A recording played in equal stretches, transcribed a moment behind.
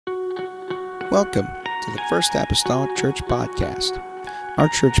Welcome to the First Apostolic Church Podcast. Our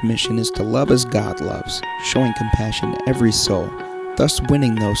church mission is to love as God loves, showing compassion to every soul, thus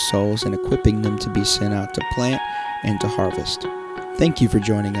winning those souls and equipping them to be sent out to plant and to harvest. Thank you for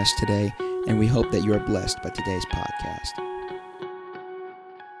joining us today, and we hope that you are blessed by today's podcast.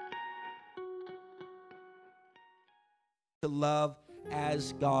 To love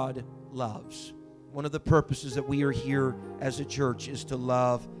as God loves. One of the purposes that we are here as a church is to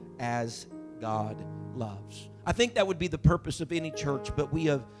love as God loves. I think that would be the purpose of any church, but we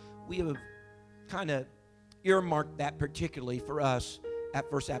have kind of earmarked that particularly for us at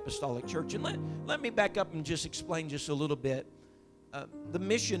First Apostolic Church. And let me back up and just explain just a little bit. The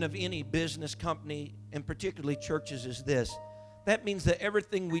mission of any business company, and particularly churches, is this. That means that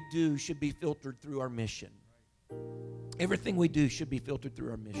everything we do should be filtered through our mission. Everything we do should be filtered through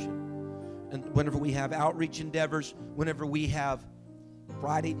our mission. And whenever we have outreach endeavors, whenever we have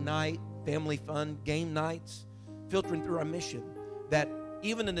Friday night, family fun, game nights, filtering through our mission, that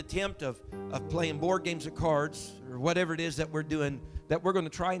even an attempt of playing board games or cards or whatever it is that we're doing, that we're going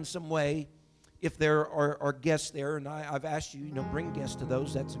to try in some way, if there are guests there, and I've asked you, bring guests to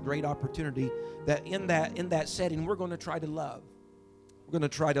those. That's a great opportunity. That in that setting, we're going to try to love. We're going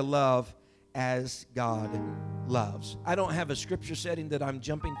to try to love as God loves. I don't have a scripture setting that I'm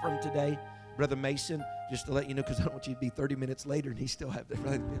jumping from today, Brother Mason, just to let you know, because I don't want you to be 30 minutes later and he still have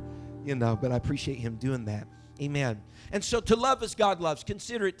that, but I appreciate him doing that. Amen. And so to love as God loves,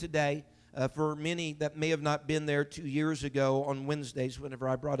 consider it today. For many that may have not been there 2 years ago on Wednesdays, whenever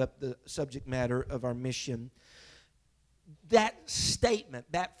I brought up the subject matter of our mission, that statement,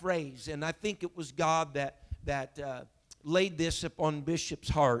 that phrase, and I think it was God that laid this upon Bishop's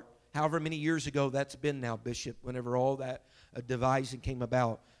heart, however many years ago that's been now, Bishop, whenever all that devising came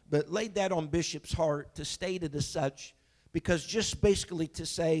about, but laid that on Bishop's heart to state it as such, because just basically to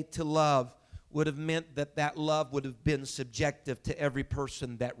say to love would have meant that love would have been subjective to every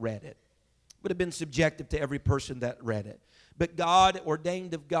person that read it. Would have been subjective to every person that read it. But God,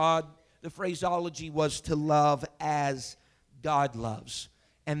 ordained of God, the phraseology was to love as God loves.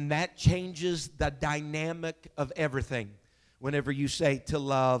 And that changes the dynamic of everything whenever you say to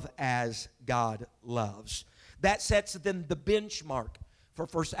love as God loves. That sets then the benchmark for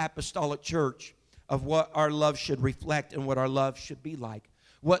First Apostolic Church of what our love should reflect and what our love should be like.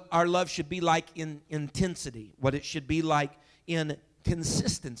 What our love should be like in intensity, what it should be like in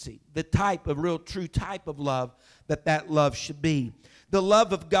consistency, the type of real true type of love that love should be. The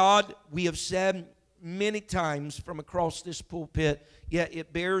love of God, we have said many times from across this pulpit, yet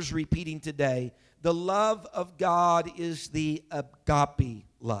it bears repeating today. The love of God is the agape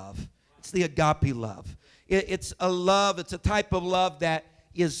love. It's the agape love. It's a love, it's a type of love that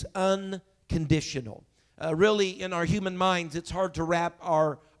is unconditional. Really, in our human minds, it's hard to wrap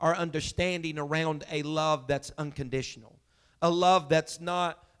our understanding around a love that's unconditional. A love that's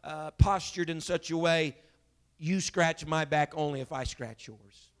not postured in such a way, you scratch my back only if I scratch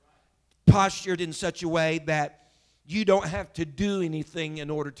yours. Postured in such a way that you don't have to do anything in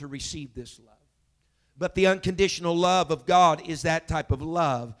order to receive this love. But the unconditional love of God is that type of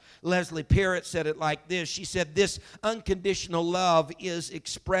love. Leslie Parrott said it like this. She said, this unconditional love is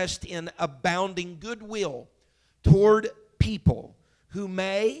expressed in abounding goodwill toward people who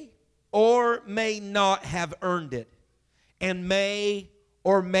may or may not have earned it and may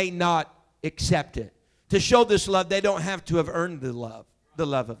or may not accept it. To show this love, they don't have to have earned the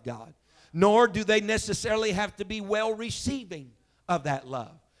love of God. Nor do they necessarily have to be well receiving of that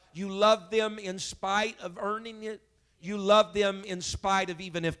love. You love them in spite of earning it. You love them in spite of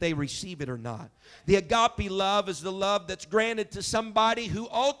even if they receive it or not. The agape love is the love that's granted to somebody who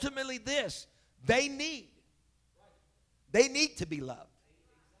ultimately they need. They need to be loved.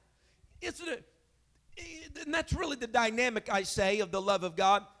 And that's really the dynamic, I say, of the love of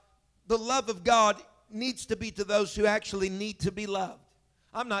God. The love of God needs to be to those who actually need to be loved.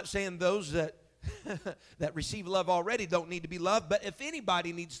 I'm not saying those that receive love already don't need to be loved, but if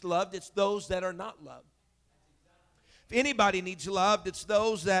anybody needs loved, it's those that are not loved. If anybody needs loved, it's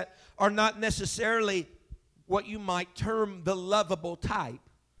those that are not necessarily what you might term the lovable type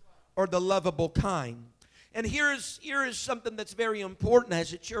or the lovable kind. And here is something that's very important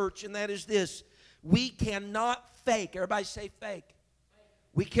as a church, and that is this. We cannot fake. Everybody say fake.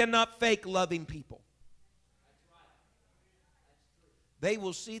 We cannot fake loving people. They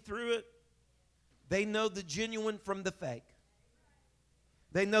will see through it. They know the genuine from the fake.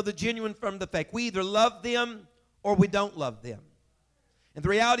 They know the genuine from the fake. We either love them or we don't love them. And the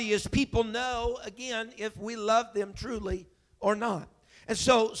reality is people know, again, if we love them truly or not. And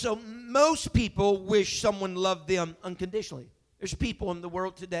so most people wish someone loved them unconditionally. There's people in the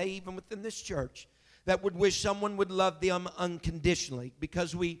world today, even within this church, that would wish someone would love them unconditionally,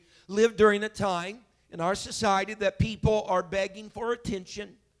 because we live during a time in our society that people are begging for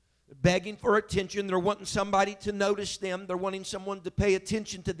attention. They're begging for attention. They're wanting somebody to notice them. They're wanting someone to pay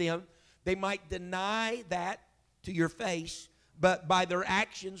attention to them. They might deny that to your face, but by their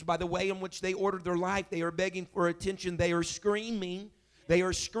actions, by the way in which they order their life, they are begging for attention. They are screaming. They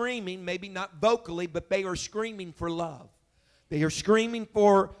are screaming, maybe not vocally, but they are screaming for love. They are screaming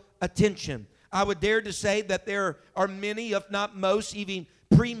for attention. I would dare to say that there are many, if not most, even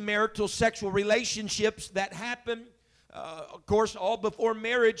premarital sexual relationships that happen, of course, all before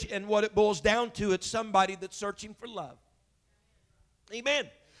marriage. And what it boils down to, it's somebody that's searching for love. Amen.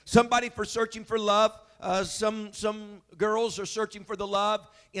 Somebody for searching for love. Some girls are searching for the love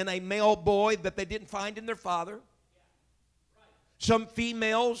in a male boy that they didn't find in their father. Some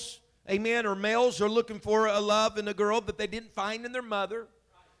females, amen, or males are looking for a love in a girl that they didn't find in their mother.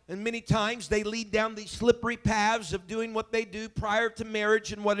 And many times they lead down these slippery paths of doing what they do prior to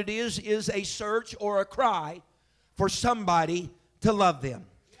marriage, and what it is a search or a cry for somebody to love them.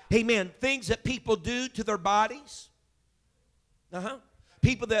 Amen. Things that people do to their bodies.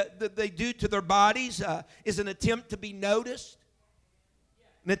 People that they do to their bodies is an attempt to be noticed.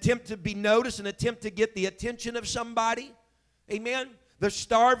 An attempt to be noticed, an attempt to get the attention of somebody. Amen. They're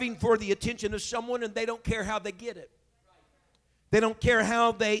starving for the attention of someone, and they don't care how they get it. They don't care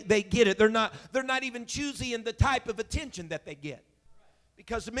how they get it. They're not even choosy in the type of attention that they get.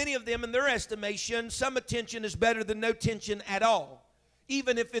 Because many of them, in their estimation, some attention is better than no attention at all.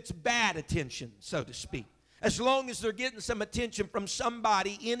 Even if it's bad attention, so to speak. As long as they're getting some attention from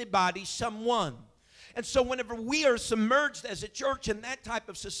somebody, anybody, someone. And so whenever we are submerged as a church in that type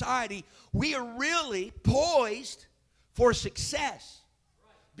of society, we are really poised for success.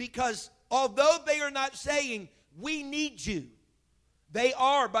 Because although they are not saying, we need you, they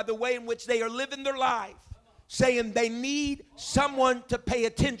are, by the way in which they are living their life, saying they need someone to pay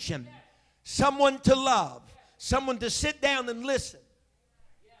attention, someone to love, someone to sit down and listen.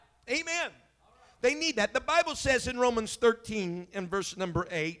 Amen. They need that. The Bible says in Romans 13 and verse number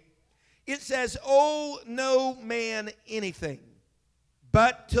 8, it says, owe no man anything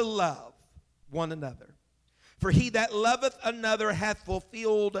but to love one another. For he that loveth another hath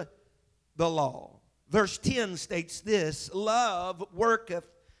fulfilled the law. Verse 10 states this, love worketh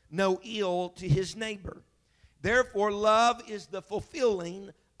no ill to his neighbor. Therefore, love is the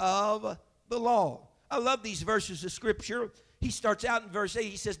fulfilling of the law. I love these verses of Scripture. He starts out in verse 8.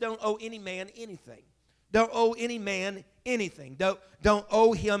 He says, don't owe any man anything. Don't owe any man anything. Don't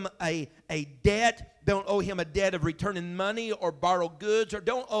owe him a debt. Don't owe him a debt of returning money or borrow goods. Or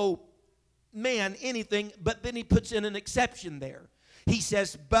don't owe man anything. But then he puts in an exception there. He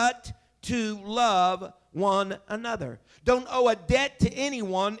says, but to love one another. Don't owe a debt to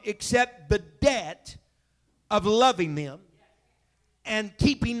anyone except the debt of loving them and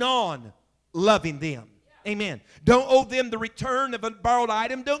keeping on loving them. Amen. Don't owe them the return of a borrowed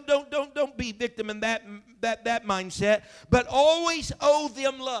item. Don't be victim in that mindset. But always owe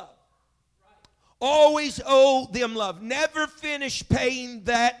them love. Always owe them love. Never finish paying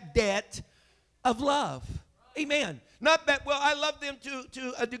that debt of love. Amen. Not that, well, I love them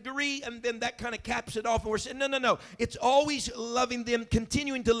to a degree, and then that kind of caps it off, and we're saying, no. It's always loving them,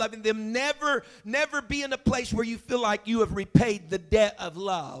 continuing to loving them. Never be in a place where you feel like you have repaid the debt of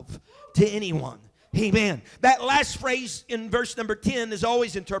love to anyone. Amen. That last phrase in verse number 10 is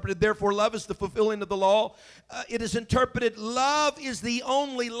always interpreted, therefore love is the fulfilling of the law. It is interpreted, love is the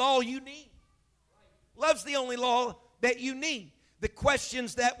only law you need. Love's the only law that you need. The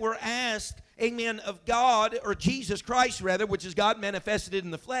questions that were asked, amen, of God, or Jesus Christ rather, which is God manifested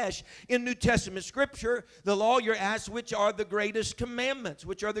in the flesh, in New Testament Scripture, the law you're asked, which are the greatest commandments?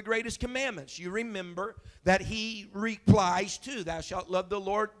 Which are the greatest commandments? You remember that he replies to, thou shalt love the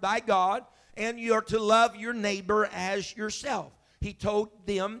Lord thy God, and you are to love your neighbor as yourself. He told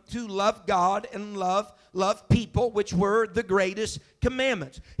them to love God and love people, which were the greatest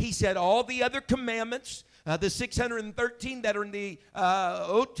commandments. He said all the other commandments, the 613 that are in the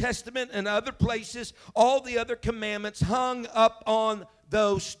Old Testament and other places, all the other commandments hung up on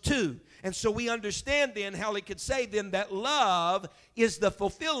those two. And so we understand then how he could say then that love is the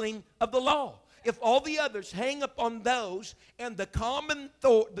fulfilling of the law. If all the others hang up on those, and the common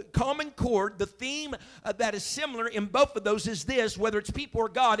chord, the theme that is similar in both of those is this, whether it's people or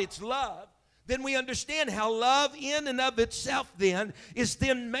God, it's love, then we understand how love in and of itself then is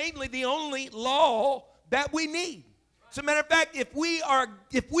then mainly the only law that we need. As a matter of fact, if we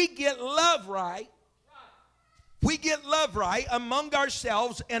get love right, among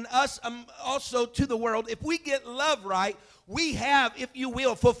ourselves and us also to the world, if we get love right, we have, if you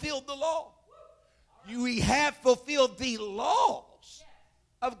will, fulfilled the law. We have fulfilled the laws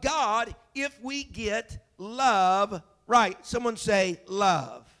of God if we get love right. Someone say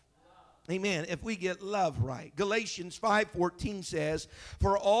love. Amen. If we get love right. Galatians 5:14 says,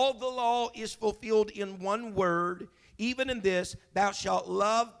 for all the law is fulfilled in one word, even in this, thou shalt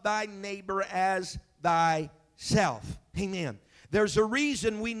love thy neighbor as thyself. Amen. There's a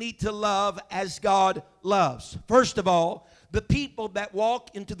reason we need to love as God loves. First of all, the people that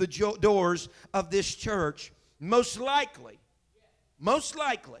walk into the doors of this church most likely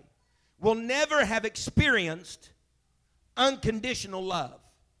will never have experienced unconditional love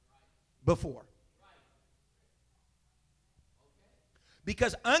before.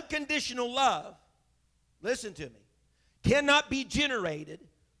 Because unconditional love, listen to me, cannot be generated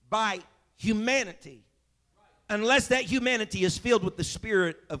by humanity unless that humanity is filled with the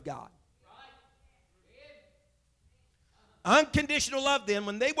Spirit of God. Unconditional love, then,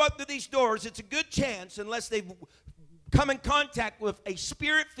 when they walk through these doors, it's a good chance, unless they've come in contact with a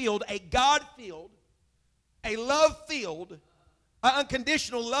Spirit-filled, a God-filled, a love-filled, an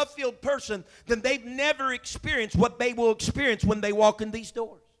unconditional love-filled person, then they've never experienced what they will experience when they walk in these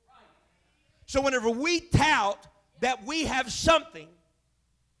doors. So whenever we tout that we have something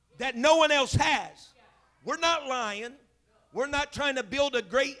that no one else has, we're not lying. We're not trying to build a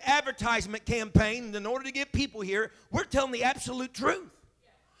great advertisement campaign in order to get people here. We're telling the absolute truth.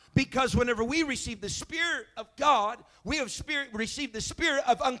 Because whenever we receive the Spirit of God, we have received the Spirit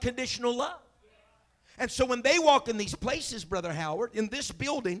of unconditional love. And so when they walk in these places, Brother Howard, in this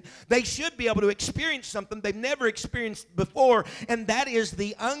building, they should be able to experience something they've never experienced before, and that is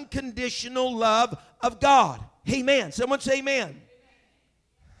the unconditional love of God. Amen. Someone say amen.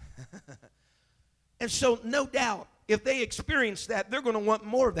 And so no doubt, if they experience that, they're going to want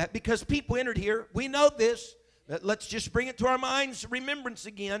more of that, because people entered here. We know this. Let's just bring it to our minds, remembrance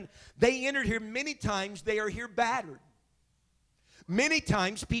again. They entered here many times. They are here battered. Many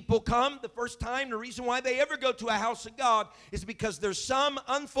times people come the first time. The reason why they ever go to a house of God is because there's some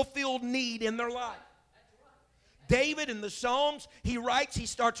unfulfilled need in their life. David in the Psalms, he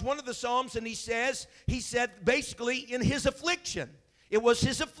starts one of the Psalms and he said basically in his affliction. It was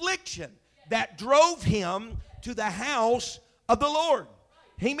his affliction that drove him to the house of the Lord.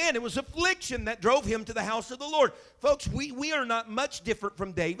 Amen. It was affliction that drove him to the house of the Lord. Folks, we are not much different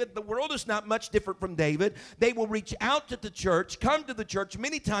from David. The world is not much different from David. They will reach out to the church, come to the church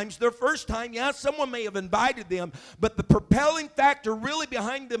many times. Their first time, yeah, someone may have invited them, but the propelling factor really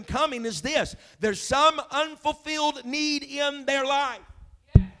behind them coming is this. There's some unfulfilled need in their life.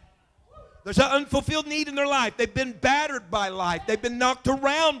 There's an unfulfilled need in their life. They've been battered by life. They've been knocked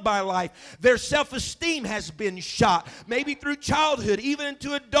around by life. Their self-esteem has been shot. Maybe through childhood, even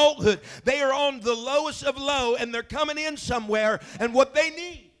into adulthood. They are on the lowest of low, and they're coming in somewhere, and what they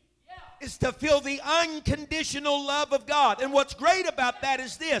need is to feel the unconditional love of God. And what's great about that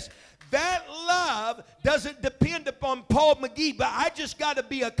is this. That love doesn't depend upon Paul McGee, but I just got to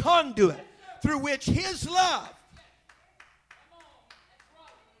be a conduit through which his love.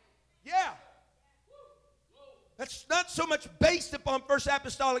 Yeah. That's not so much based upon First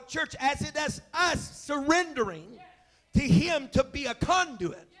Apostolic Church as it is us surrendering to him to be a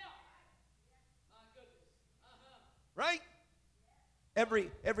conduit. Right?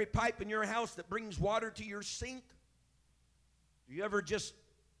 Every pipe in your house that brings water to your sink, do you ever just,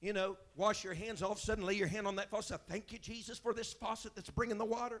 wash your hands, all of a sudden lay your hand on that faucet? Thank you, Jesus, for this faucet that's bringing the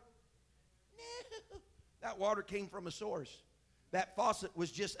water. No. That water came from a source. That faucet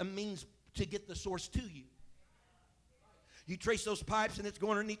was just a means to get the source to you. You trace those pipes, and it's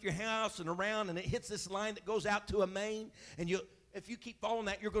going underneath your house and around, and it hits this line that goes out to a main. And if you keep following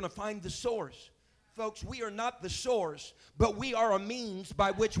that, you're going to find the source. Folks, we are not the source, but we are a means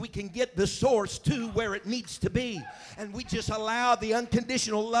by which we can get the source to where it needs to be. And we just allow the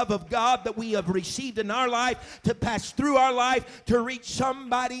unconditional love of God that we have received in our life to pass through our life to reach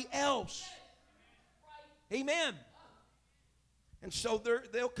somebody else. Amen. And so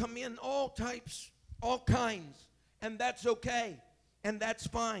they'll come in all types, all kinds, and that's okay, and that's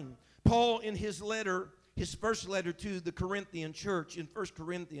fine. Paul, in his first letter to the Corinthian church in 1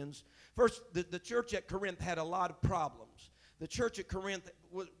 Corinthians, the church at Corinth had a lot of problems. The church at Corinth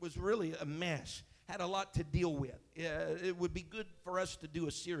was really a mess, had a lot to deal with. It would be good for us to do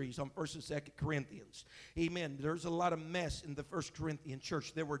a series on 1st and 2nd Corinthians. Amen. There's a lot of mess in the 1st Corinthian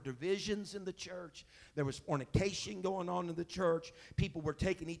church. There were divisions in the church. There was fornication going on in the church. People were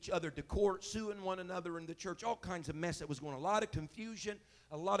taking each other to court, suing one another in the church. All kinds of mess that was going on. A lot of confusion,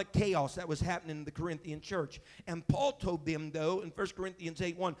 a lot of chaos that was happening in the Corinthian church. And Paul told them, though, in 1 Corinthians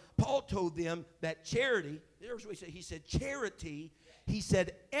 8:1, Paul told them that charity, here's what he said. He said, charity, he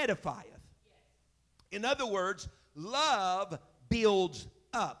said, edifieth. In other words, love builds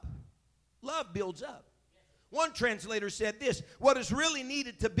up. Love builds up. One translator said this: what is really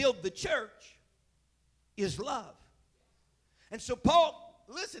needed to build the church is love. And so Paul,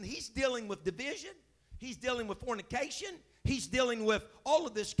 listen, he's dealing with division. He's dealing with fornication. He's dealing with all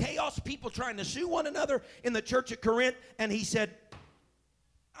of this chaos, people trying to sue one another in the church at Corinth. And he said,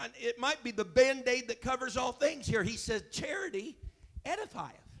 it might be the Band-Aid that covers all things here. He said, charity edifieth.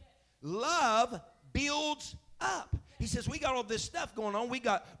 Love builds up. He says, we got all this stuff going on. We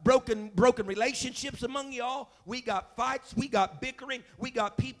got broken relationships among y'all. We got fights. We got bickering. We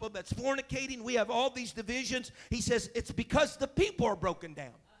got people that's fornicating. We have all these divisions. He says, it's because the people are broken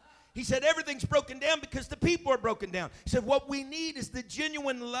down. He said, everything's broken down because the people are broken down. He said, what we need is the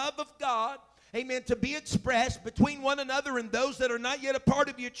genuine love of God, amen, to be expressed between one another and those that are not yet a part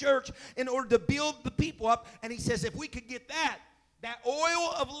of your church in order to build the people up. And he says, if we could get that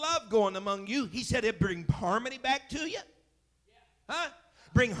oil of love going among you, he said, it bring harmony back to you. Huh?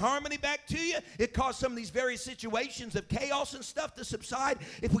 Bring harmony back to you. It caused some of these various situations of chaos and stuff to subside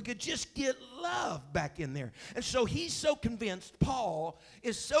if we could just get love back in there. And so he's so convinced, Paul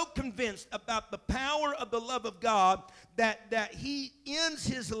is so convinced about the power of the love of God that he ends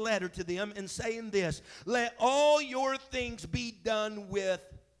his letter to them in saying this: let all your things be done with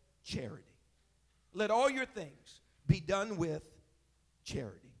charity. Let all your things be done with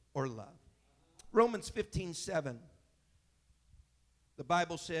charity or love. Romans 15:7. The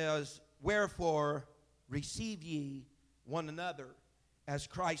Bible says, wherefore receive ye one another as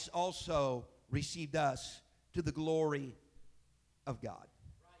Christ also received us to the glory of God.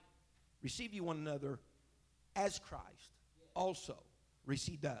 Right. Receive ye one another as Christ also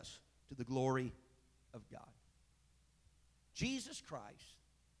received us to the glory of God. Jesus Christ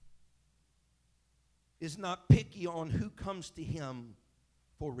is not picky on who comes to him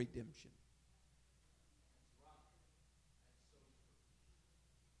for redemption.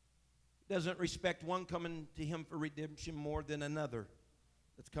 Doesn't respect one coming to him for redemption more than another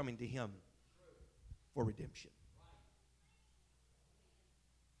that's coming to him for redemption.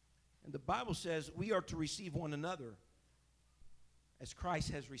 And the Bible says we are to receive one another as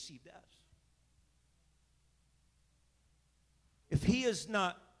Christ has received us. If he is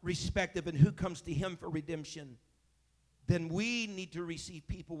not respective in who comes to him for redemption, then we need to receive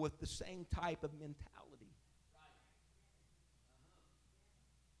people with the same type of mentality.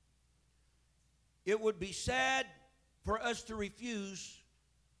 It would be sad for us to refuse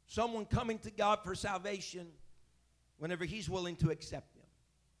someone coming to God for salvation whenever he's willing to accept them.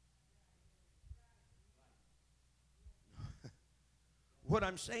 What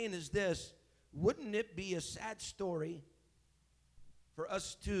I'm saying is this: wouldn't it be a sad story for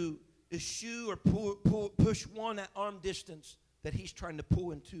us to eschew or push one at arm distance that he's trying to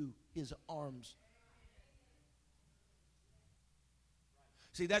pull into his arms?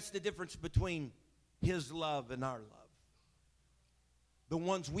 See, that's the difference between his love and our love. The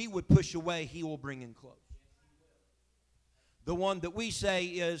ones we would push away, he will bring in close. The one that we say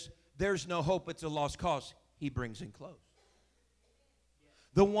is, there's no hope, it's a lost cause, he brings in close.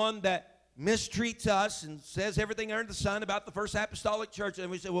 The one that mistreats us and says everything under the sun about the First Apostolic Church, and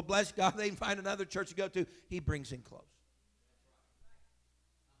we say, well, bless God, they can find another church to go to, he brings in close.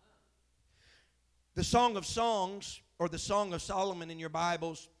 The Song of Songs, or the Song of Solomon in your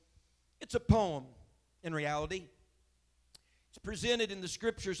Bibles, it's a poem. In reality, it's presented in the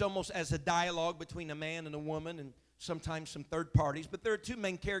scriptures almost as a dialogue between a man and a woman, and sometimes some third parties. But there are two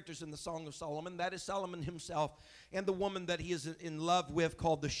main characters in the Song of Solomon. That is Solomon himself and the woman that he is in love with,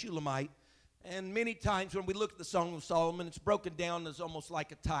 called the Shulamite. And many times when we look at the Song of Solomon, it's broken down as almost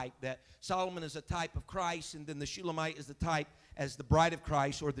like a type, that Solomon is a type of Christ, and then the Shulamite is the type as the bride of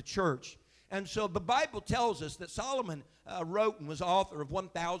Christ or the church. And so the Bible tells us that Solomon wrote and was author of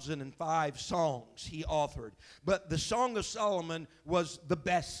 1,005 songs he authored. But the Song of Solomon was the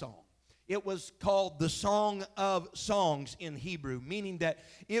best song. It was called the Song of Songs in Hebrew, meaning that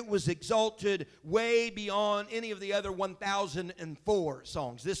it was exalted way beyond any of the other 1,004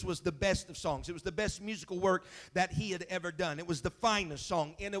 songs. This was the best of songs. It was the best musical work that he had ever done. It was the finest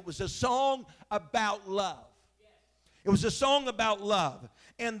song, and it was a song about love. It was a song about love.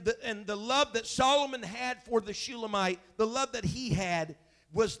 And the love that Solomon had for the Shulamite, the love that he had,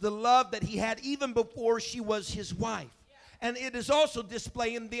 was the love that he had even before she was his wife. And it is also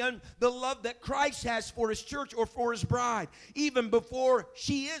displaying the love that Christ has for his church or for his bride, even before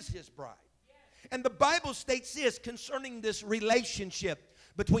she is his bride. And the Bible states this concerning this relationship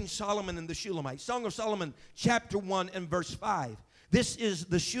between Solomon and the Shulamite. Song of Solomon, chapter 1 and verse 5. This is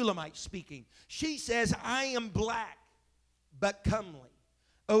the Shulamite speaking. She says, I am black, but comely,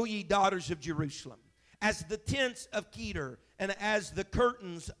 O ye daughters of Jerusalem, as the tents of Kedar, and as the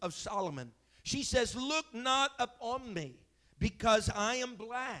curtains of Solomon. She says, look not upon me, because I am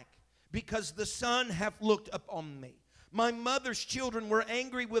black, because the sun hath looked upon me. My mother's children were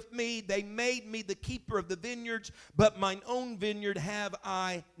angry with me. They made me the keeper of the vineyards, but mine own vineyard have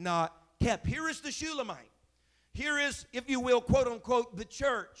I not kept. Here is the Shulamite. Here is, if you will, quote unquote, the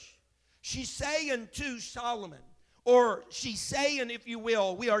church. She's saying to Solomon, or she's saying, if you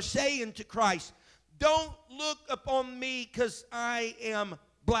will, we are saying to Christ, don't look upon me because I am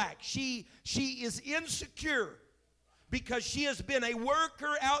black. She is insecure because she has been a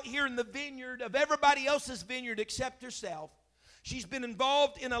worker out here in the vineyard of everybody else's vineyard except herself. She's been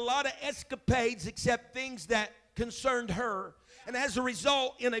involved in a lot of escapades except things that concerned her. And as a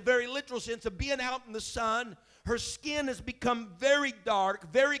result, in a very literal sense of being out in the sun, her skin has become very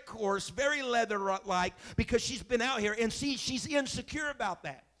dark, very coarse, very leather-like because she's been out here. And see, she's insecure about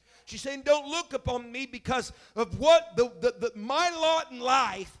that. She's saying, don't look upon me because of what my lot in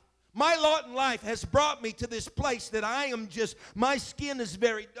life. My lot in life has brought me to this place that I am just, my skin is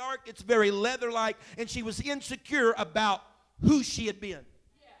very dark, it's very leather-like, and she was insecure about who she had been.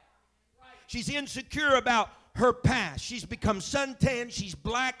 She's insecure about her past. She's become suntanned, she's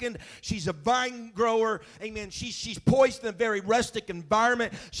blackened, she's a vine grower, amen. She's poised in a very rustic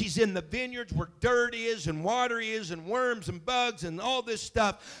environment. She's in the vineyards where dirt is and water is and worms and bugs and all this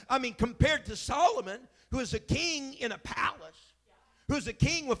stuff. I mean, compared to Solomon, who is a king in a palace, who's a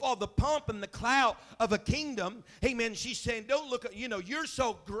king with all the pomp and the clout of a kingdom, amen, she's saying, don't look at, you're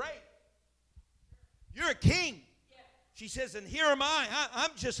so great. You're a king. She says, and here am I.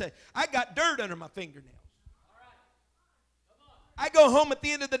 I got dirt under my fingernails. I go home at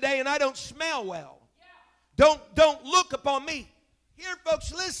the end of the day and I don't smell well. Don't look upon me. Here,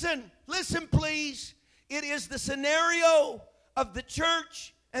 folks, listen, please. It is the scenario of the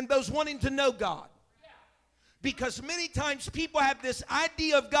church and those wanting to know God. Because many times people have this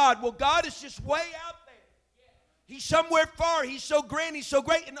idea of God. Well, God is just way out there. He's somewhere far. He's so grand. He's so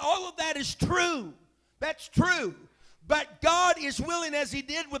great. And all of that is true. That's true. But God is willing, as he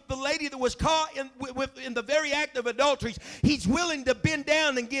did with the lady that was caught in the very act of adultery, he's willing to bend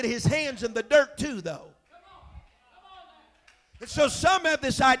down and get his hands in the dirt too, though. And so some have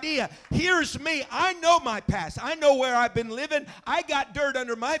this idea, here's me, I know my past, I know where I've been living, I got dirt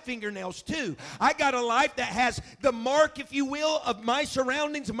under my fingernails too. I got a life that has the mark, if you will, of my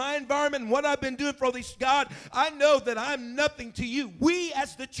surroundings, my environment, and what I've been doing for all these. God, I know that I'm nothing to you. We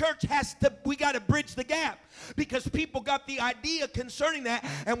as the church we got to bridge the gap. Because people got the idea concerning that,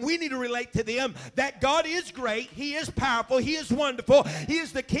 and we need to relate to them that God is great, he is powerful, he is wonderful, he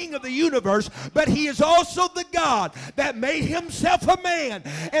is the king of the universe, but he is also the God that made himself a man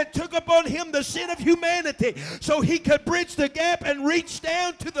and took upon him the sin of humanity so he could bridge the gap and reach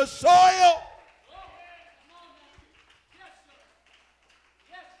down to the soil.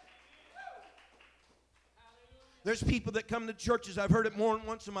 There's people that come to churches, I've heard it more than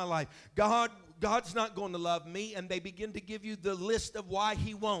once in my life, God's not going to love me, and they begin to give you the list of why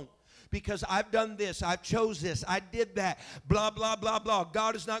he won't. Because I've done this, I've chose this, I did that, blah, blah, blah, blah.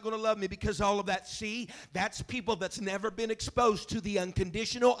 God is not going to love me because all of that. See, that's people that's never been exposed to the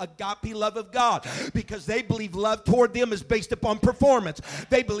unconditional agape love of God, because they believe love toward them is based upon performance.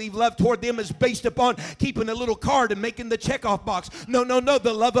 They believe love toward them is based upon keeping a little card and making the checkoff box. No.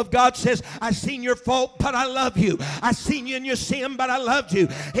 The love of God says, I seen your fault, but I love you. I seen you in your sin, but I loved you.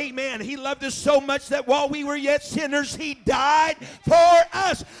 Amen. He loved us so much that while we were yet sinners, he died for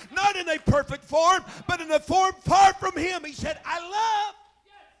us. Not in a perfect form, but in a form far from him. He said, I love.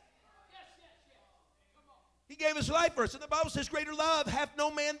 He gave his life for us. And the Bible says, greater love hath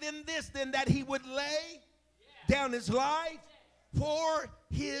no man than this, than that he would lay down his life for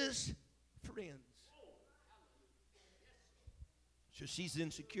his friends. So she's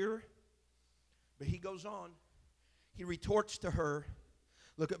insecure. But he goes on. He retorts to her.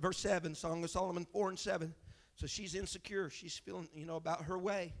 Look at verse 7, Song of Solomon 4 and 7. So she's insecure. She's feeling, about her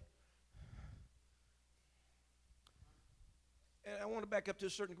way. And I want to back up to a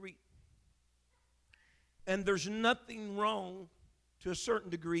certain degree. And there's nothing wrong to a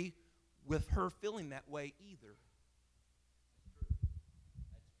certain degree with her feeling that way either.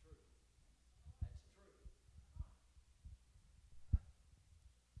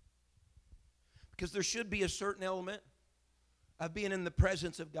 Because there should be a certain element of being in the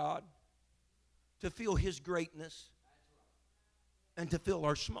presence of God to feel His greatness and to feel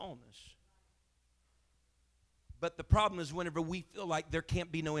our smallness. But the problem is whenever we feel like there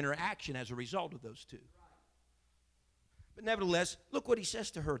can't be no interaction as a result of those two. But nevertheless, look what he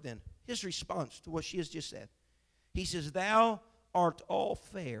says to her then. His response to what she has just said. He says, "Thou art all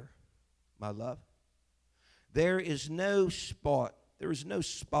fair, my love. There is no spot. There is no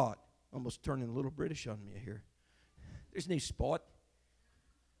spot." Almost turning a little British on me here. There's no spot.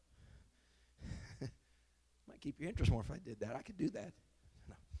 Might keep your interest more if I did that. I could do that.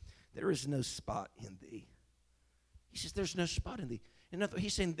 No. There is no spot in thee. He says, there's no spot in thee. In other words,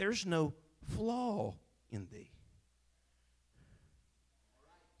 he's saying there's no flaw in thee.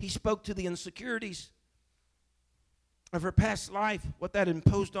 He spoke to the insecurities of her past life, what that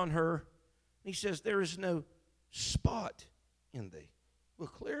imposed on her. He says, there is no spot in thee. Well,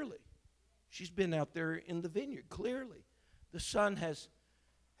 clearly, she's been out there in the vineyard. Clearly, the sun has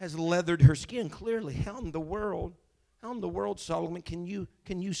leathered her skin. Clearly, how in the world, Solomon, can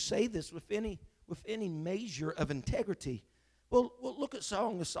you say this with any measure of integrity? Well, look at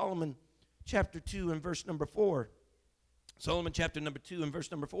Song of Solomon, chapter 2 and verse number 4. Solomon chapter number 2 and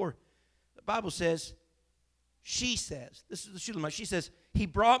verse number 4. The Bible says, she says, this is the Shulamite, she says, he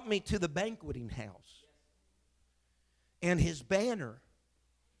brought me to the banqueting house, and his banner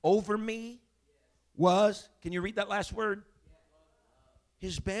over me was, can you read that last word?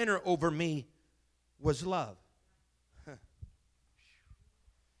 His banner over me was love.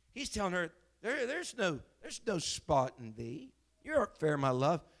 He's telling her, there's no spot in thee. You're fair, my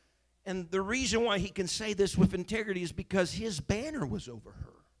love. And the reason why he can say this with integrity is because his banner was over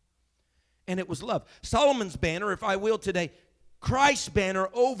her. And it was love. Solomon's banner, if I will today, Christ's banner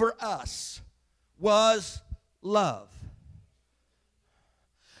over us was love.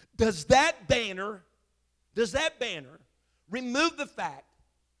 Does that banner remove the fact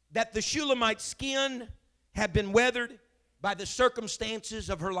that the Shulamite's skin had been weathered by the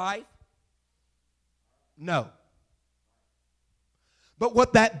circumstances of her life? No. But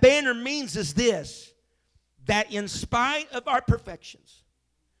what that banner means is this, that in spite of our perfections,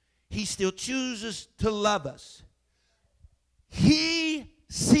 he still chooses to love us. He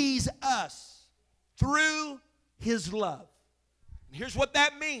sees us through his love. And here's what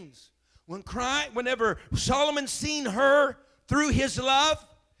that means. Whenever Solomon seen her through his love,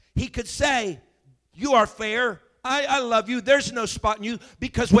 he could say, you are fair. I love you. There's no spot in you.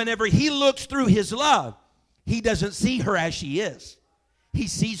 Because whenever he looks through his love, he doesn't see her as she is. He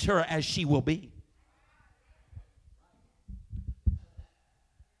sees her as she will be.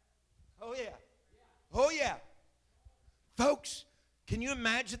 Oh, yeah. Oh, yeah. Folks, can you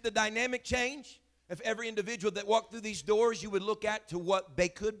imagine the dynamic change? If every individual that walked through these doors you would look at to what they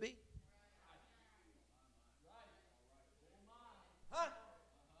could be? Huh?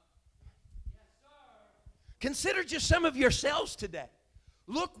 Consider just some of yourselves today.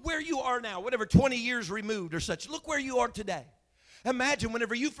 Look where you are now, whatever 20 years removed or such. Look where you are today. Imagine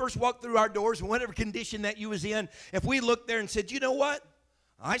whenever you first walked through our doors, in whatever condition that you was in, if we looked there and said, you know what?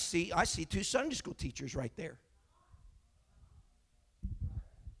 I see 2 Sunday school teachers right there.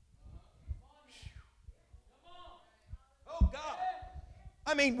 Oh, God.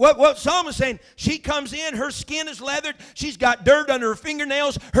 I mean, what Solomon's saying, she comes in, her skin is leathered, she's got dirt under her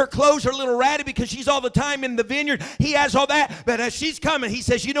fingernails, her clothes are a little ratty because she's all the time in the vineyard. He has all that, but as she's coming, he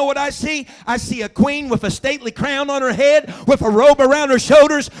says, you know what I see? I see a queen with a stately crown on her head, with a robe around her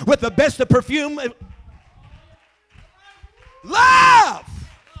shoulders, with the best of perfume. Love!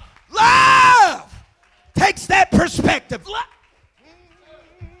 Love! Takes that perspective. Love.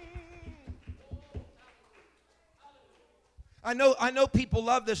 I know people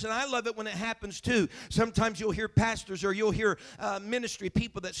love this, and I love it when it happens too. Sometimes you'll hear pastors or you'll hear ministry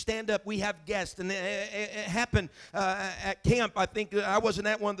people that stand up. We have guests, and it happened at camp. I think I wasn't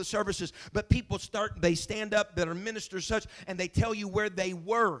at one of the services, but people they stand up that are ministers such, and they tell you where they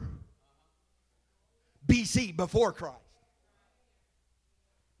were BC, before Christ.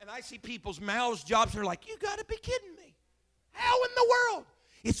 And I see people's mouths, jobs, they're like, you got to be kidding me. How in the world?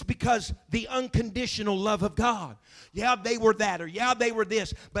 It's because the unconditional love of God. Yeah, they were that, or yeah, they were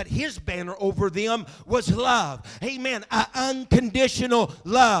this, but his banner over them was love. Amen. An unconditional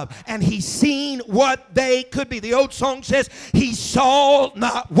love. And he seen what they could be. The old song says, he saw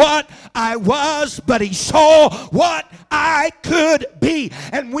not what I was, but he saw what I could be.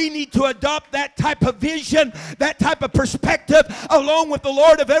 And we need to adopt that type of vision, that type of perspective, along with the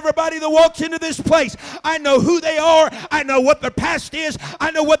Lord, of everybody that walks into this place. I know who they are. I know what their past is. I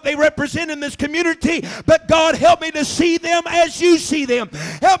know what they represent in this community. But God, help me to see them as you see them.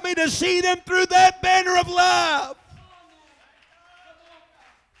 Help me to see them through that banner of love.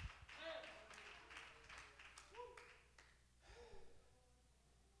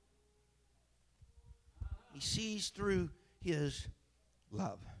 He sees through his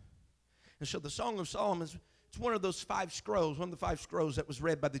love. And so the Song of Solomon is, it's one of those 5 scrolls, one of the 5 scrolls that was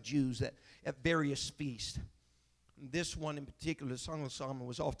read by the Jews at various feasts. And this one in particular, the Song of Solomon,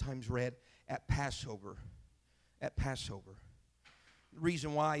 was oftentimes read at Passover. At Passover. The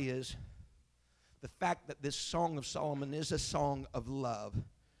reason why is the fact that this Song of Solomon is a song of love,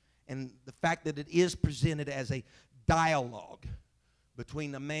 and the fact that it is presented as a dialogue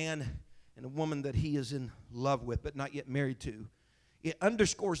between a man and a woman that he is in love with but not yet married to. It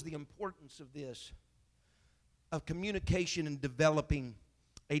underscores the importance of this, of communication and developing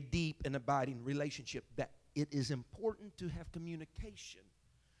a deep and abiding relationship, that it is important to have communication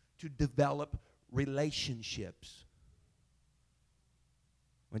to develop relationships.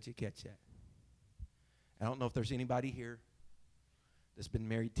 Once you catch that. I don't know if there's anybody here that's been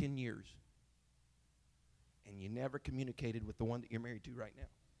married 10 years and you never communicated with the one that you're married to right now.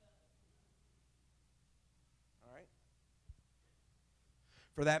 All right?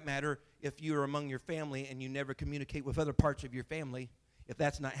 For that matter, if you're among your family and you never communicate with other parts of your family, if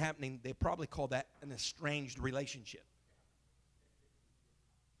that's not happening, they probably call that an estranged relationship.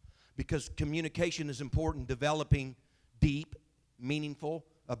 Because communication is important, developing deep, meaningful,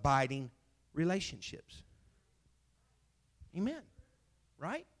 abiding relationships. Amen.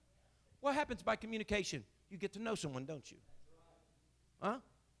 Right? What happens by communication? You get to know someone, don't you? Huh?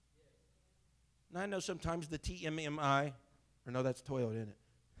 And I know sometimes the TMMI, or no, that's toilet, isn't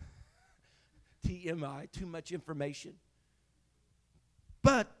it? TMI, too much information.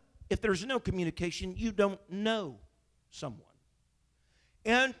 But if there's no communication, you don't know someone.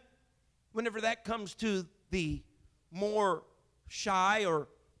 And whenever that comes to the more shy or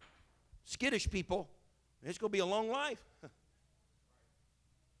skittish people, it's going to be a long life.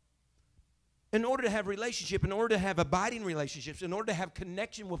 In order to have relationship, in order to have abiding relationships, in order to have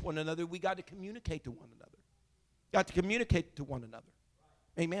connection with one another, we got to communicate to one another. Got to communicate to one another.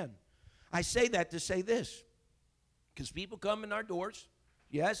 Amen. I say that to say this, because people come in our doors.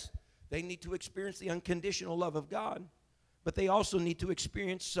 Yes, they need to experience the unconditional love of God, but they also need to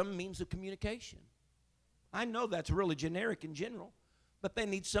experience some means of communication. I know that's really generic in general, but they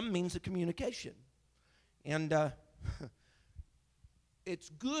need some means of communication. And it's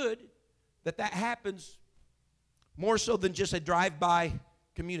good that happens more so than just a drive-by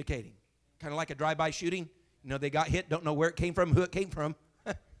communicating. Kind of like a drive-by shooting. You know, they got hit, don't know where it came from, who it came from.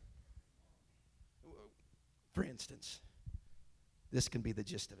 For instance, this can be the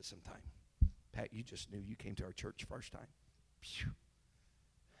gist of it sometime. Pat, you just knew you came to our church first time. Phew.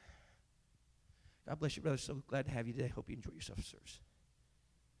 God bless you, brother. So glad to have you today. Hope you enjoy yourself, sirs.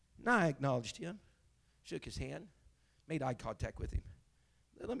 And I acknowledged him, shook his hand, made eye contact with him.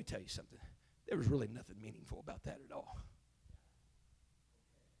 Let me tell you something. There was really nothing meaningful about that at all.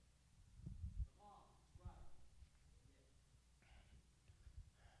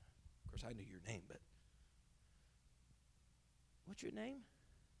 Of course, I knew your name, but what's your name?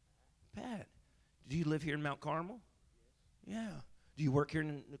 Pat. Do you live here in Mount Carmel? Yeah. Do you work here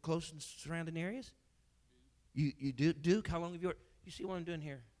in the close and surrounding areas? You do? Duke? How long have you worked? You see what I'm doing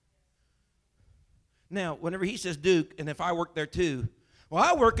here? Now, whenever he says Duke, and if I work there too, well,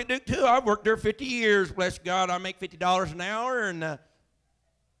 I work at Duke too. I've worked there 50 years. Bless God, I make $50 an hour. And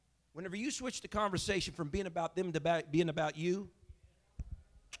whenever you switch the conversation from being about them to being about you,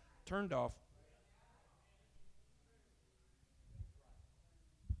 turned off.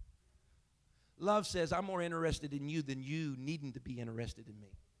 Love says, I'm more interested in you than you needing to be interested in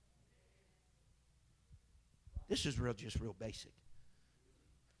me. This is just real basic.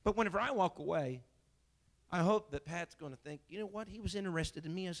 But whenever I walk away, I hope that Pat's going to think, you know what? He was interested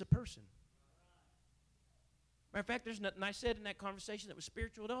in me as a person. Matter of fact, there's nothing I said in that conversation that was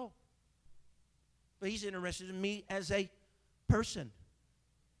spiritual at all. But he's interested in me as a person.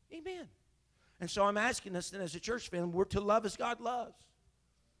 Amen. And so I'm asking us then as a church family, we're to love as God loves.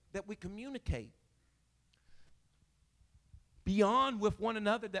 That we communicate beyond with one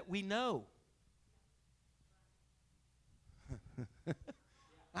another that we know.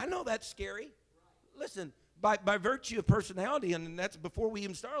 I know that's scary. Listen, by virtue of personality, and that's before we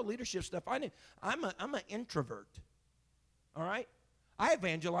even start leadership stuff, I'm an introvert. All right? I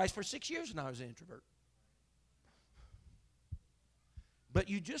evangelized for 6 years when I was an introvert. But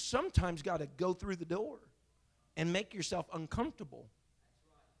you just sometimes got to go through the door and make yourself uncomfortable.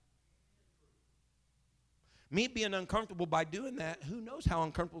 Me being uncomfortable by doing that, who knows how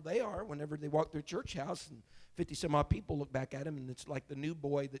uncomfortable they are whenever they walk through a church house and 50 some odd people look back at them and it's like the new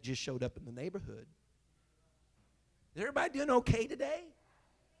boy that just showed up in the neighborhood. Is everybody doing okay today?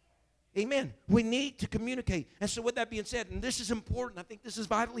 Amen. We need to communicate. And so with that being said, and this is important, I think this is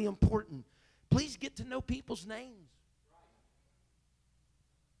vitally important, please get to know people's names.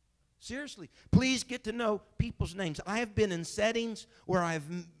 Seriously, please get to know people's names. I have been in settings where I've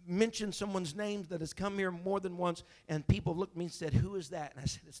mentioned someone's name that has come here more than once, and people looked at me and said, who is that? And I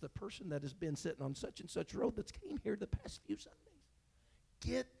said, it's the person that has been sitting on such and such road that's came here the past few Sundays.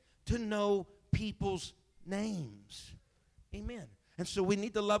 Get to know people's names. Amen. And so we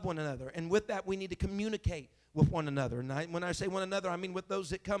need to love one another. And with that, we need to communicate with one another. And when I say one another, I mean with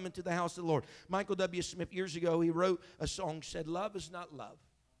those that come into the house of the Lord. Michael W. Smith, years ago, he wrote a song, said, love is not love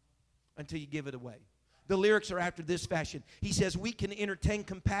until you give it away. The lyrics are after this fashion. He says, we can entertain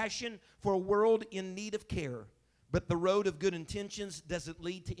compassion for a world in need of care, but the road of good intentions doesn't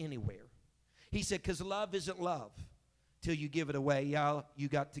lead to anywhere. He said, because love isn't love till you give it away. Yeah, you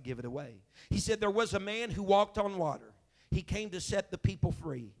got to give it away. He said, there was a man who walked on water. He came to set the people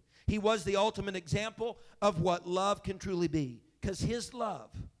free. He was the ultimate example of what love can truly be, because his love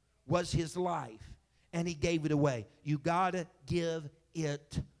was his life, and he gave it away. You got to give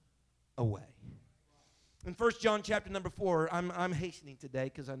it away. In 1 John chapter number 4, I'm hastening today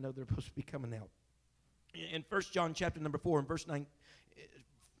because I know they're supposed to be coming out. In 1 John chapter number 4 and verse 9,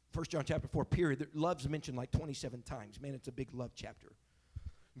 1 John chapter 4, period, love's mentioned like 27 times. Man, it's a big love chapter.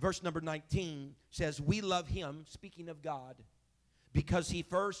 Verse number 19 says, we love him, speaking of God, because he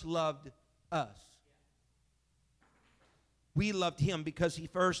first loved us. We loved him because he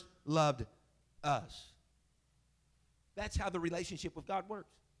first loved us. That's how the relationship with God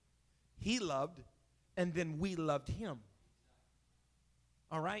works. He loved, and then we loved him.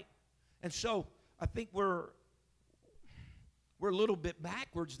 All right? And so I think we're a little bit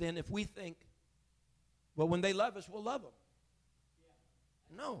backwards then if we think, well, when they love us, we'll love them.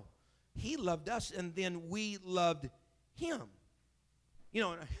 No. He loved us, and then we loved him. You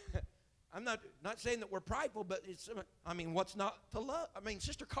know, I'm not saying that we're prideful, but it's, I mean, what's not to love? I mean,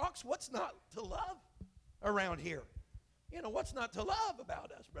 Sister Cox, what's not to love around here? You know, what's not to love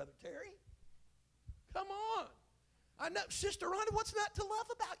about us, Brother Terry? Come on. I know, Sister Rhonda, what's not to love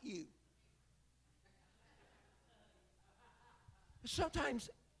about you? Sometimes,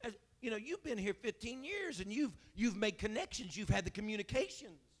 you know, you've been here 15 years, and you've made connections. You've had the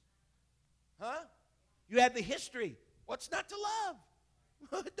communications. Huh? You had the history. What's not to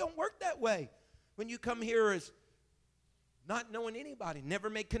love? It don't work that way. When you come here as not knowing anybody, never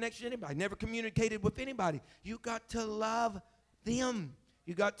made connection with anybody, never communicated with anybody, you got to love them.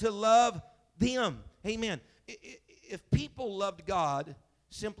 You got to love them. Amen. If people loved God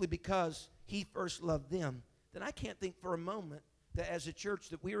simply because he first loved them, then I can't think for a moment that as a church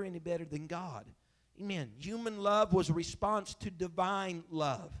that we're any better than God. Amen. Human love was a response to divine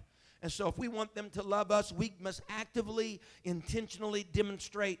love. And so if we want them to love us, we must actively, intentionally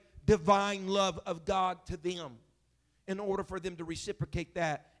demonstrate divine love of God to them in order for them to reciprocate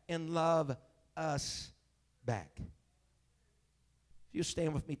that and love us back. If you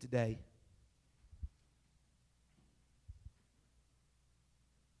stand with me today.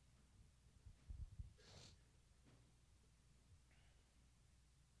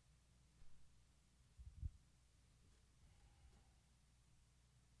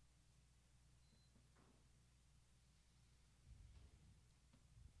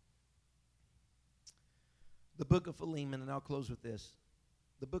 The book of Philemon, and I'll close with this.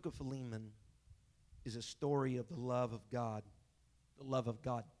 The book of Philemon is a story of the love of God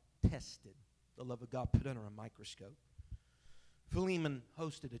tested, the love of God put under a microscope. Philemon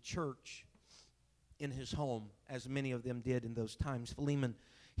hosted a church in his home, as many of them did in those times. Philemon,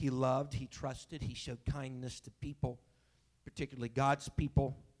 he loved, he trusted, he showed kindness to people, particularly God's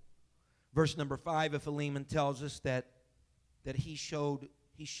people. Verse number 5 of Philemon tells us that he showed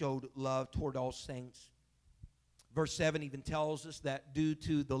love toward all saints. Verse 7 even tells us that due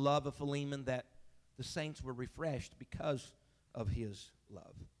to the love of Philemon that the saints were refreshed because of his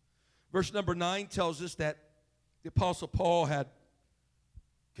love. Verse number 9 tells us that the Apostle Paul had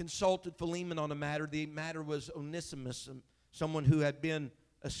consulted Philemon on a matter. The matter was Onesimus, someone who had been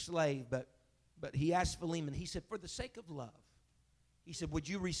a slave, but he asked Philemon, he said, for the sake of love, he said, would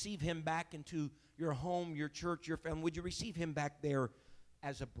you receive him back into your home, your church, your family? Would you receive him back there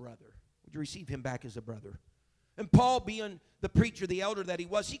as a brother? Would you receive him back as a brother? And Paul, being the preacher, the elder that he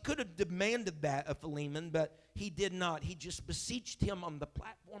was, he could have demanded that of Philemon, but he did not. He just beseeched him on the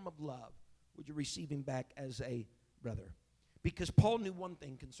platform of love. Would you receive him back as a brother? Because Paul knew one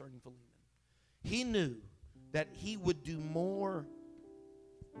thing concerning Philemon. He knew that he would do more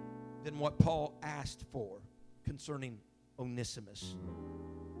than what Paul asked for concerning Onesimus.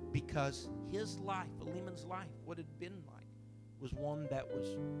 Because his life, Philemon's life, what it had been like, was one that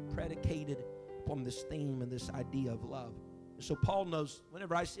was predicated upon this theme and this idea of love. And so Paul knows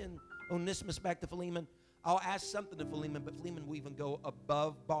whenever I send Onesimus back to Philemon, I'll ask something to Philemon, but Philemon will even go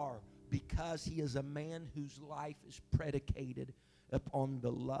above bar because he is a man whose life is predicated upon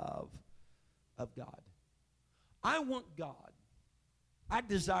the love of God. I want God, I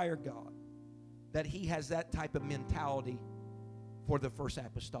desire God, that he has that type of mentality for the First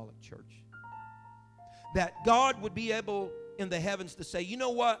Apostolic Church. That God would be able in the heavens to say, you know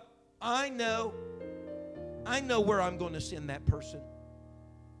what? I know where I'm going to send that person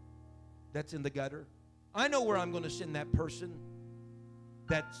that's in the gutter. I know where I'm going to send that person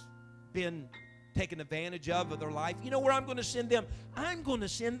that's been taken advantage of their life. You know where I'm going to send them? I'm going to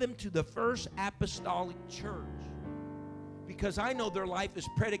send them to the First Apostolic Church. Because I know their life is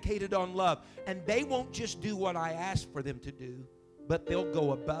predicated on love. And they won't just do what I ask for them to do, but they'll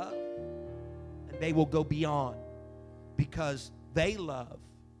go above and they will go beyond. Because they love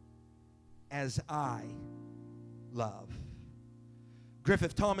as I love.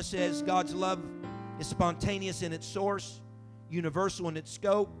 Griffith Thomas says God's love is spontaneous in its source, universal in its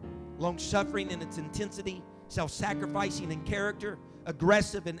scope, long-suffering in its intensity, self-sacrificing in character,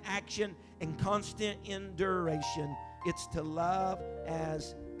 aggressive in action, and constant in duration. It's to love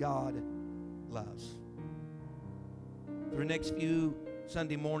as God loves. For the next few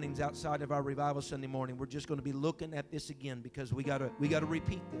Sunday mornings outside of our revival Sunday morning, we're just going to be looking at this again because we got to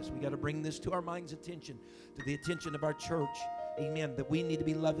repeat this. We got to bring this to our mind's attention, to the attention of our church. Amen. That we need to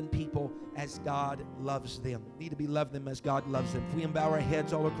be loving people as God loves them. We need to be loving them as God loves them. If we bow our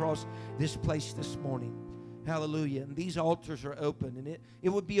heads all across this place this morning. Hallelujah. And these altars are open. And it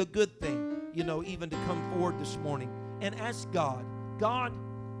would be a good thing, even to come forward this morning and ask God, God,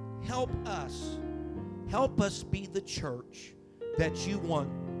 help us. Help us be the church that you want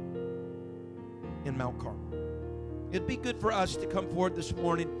in Mount Carmel. It'd be good for us to come forward this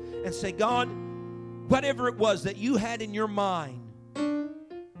morning and say, God, whatever it was that you had in your mind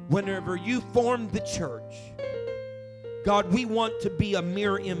whenever you formed the church, God, we want to be a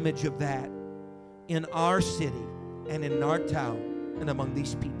mirror image of that in our city and in our town and among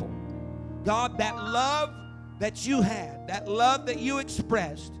these people. God, that love that you had, that love that you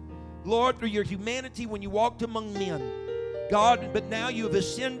expressed, Lord, through your humanity when you walked among men, God, but now you have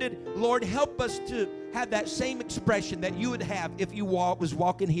ascended. Lord, help us to have that same expression that you would have if you was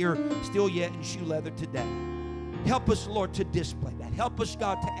walking here still yet in shoe leather today. Help us, Lord, to display that. Help us,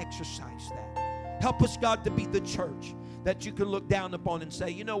 God, to exercise that. Help us, God, to be the church that you can look down upon and say,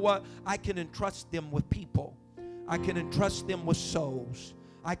 you know what? I can entrust them with people. I can entrust them with souls.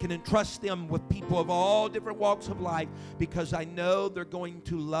 I can entrust them with people of all different walks of life because I know they're going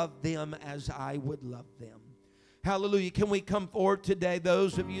to love them as I would love them. Hallelujah. Can we come forward today,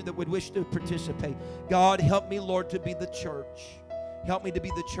 those of you that would wish to participate? God, help me, Lord, to be the church. Help me to be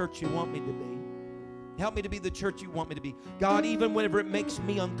the church you want me to be. Help me to be the church you want me to be. God, even whenever it makes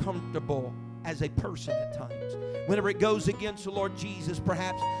me uncomfortable as a person at times, whenever it goes against the Lord Jesus,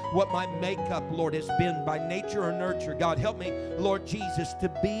 perhaps what my makeup, Lord, has been by nature or nurture, God, help me, Lord Jesus, to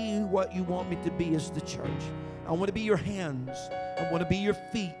be what you want me to be as the church. I want to be your hands. I want to be your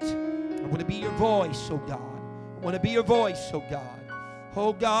feet. I want to be your voice, oh God. I want to be your voice, oh God.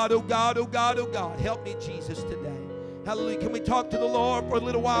 Oh God, oh God, oh God, oh God. Help me, Jesus, today. Hallelujah. Can we talk to the Lord for a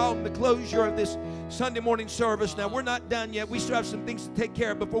little while in the closure of this Sunday morning service? Now, we're not done yet. We still have some things to take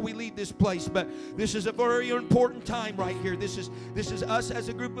care of before we leave this place. But this is a very important time right here. This is us as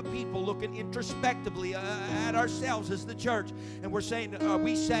a group of people looking introspectively at ourselves as the church. And we're saying,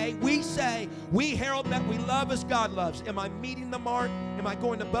 we herald that we love as God loves. Am I meeting the mark? Am I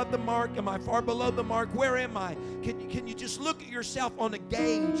going above the mark? Am I far below the mark? Where am I? Can you just look at yourself on a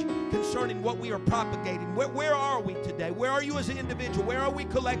gauge concerning what we are propagating? Where are we today? Where are you as an individual? Where are we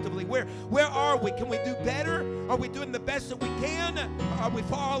collectively? Where are we? Can we do better? Are we doing the best that we can? Are we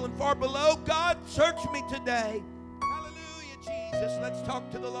falling far below? God, search me today. Hallelujah, Jesus. Let's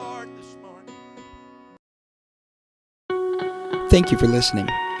talk to the Lord this morning. Thank you for listening.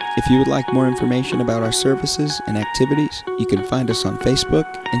 If you would like more information about our services and activities, you can find us on Facebook,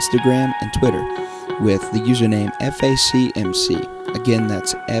 Instagram, and Twitter with the username FACMC. Again,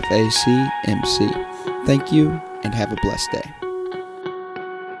 that's FACMC. Thank you, and have a blessed day.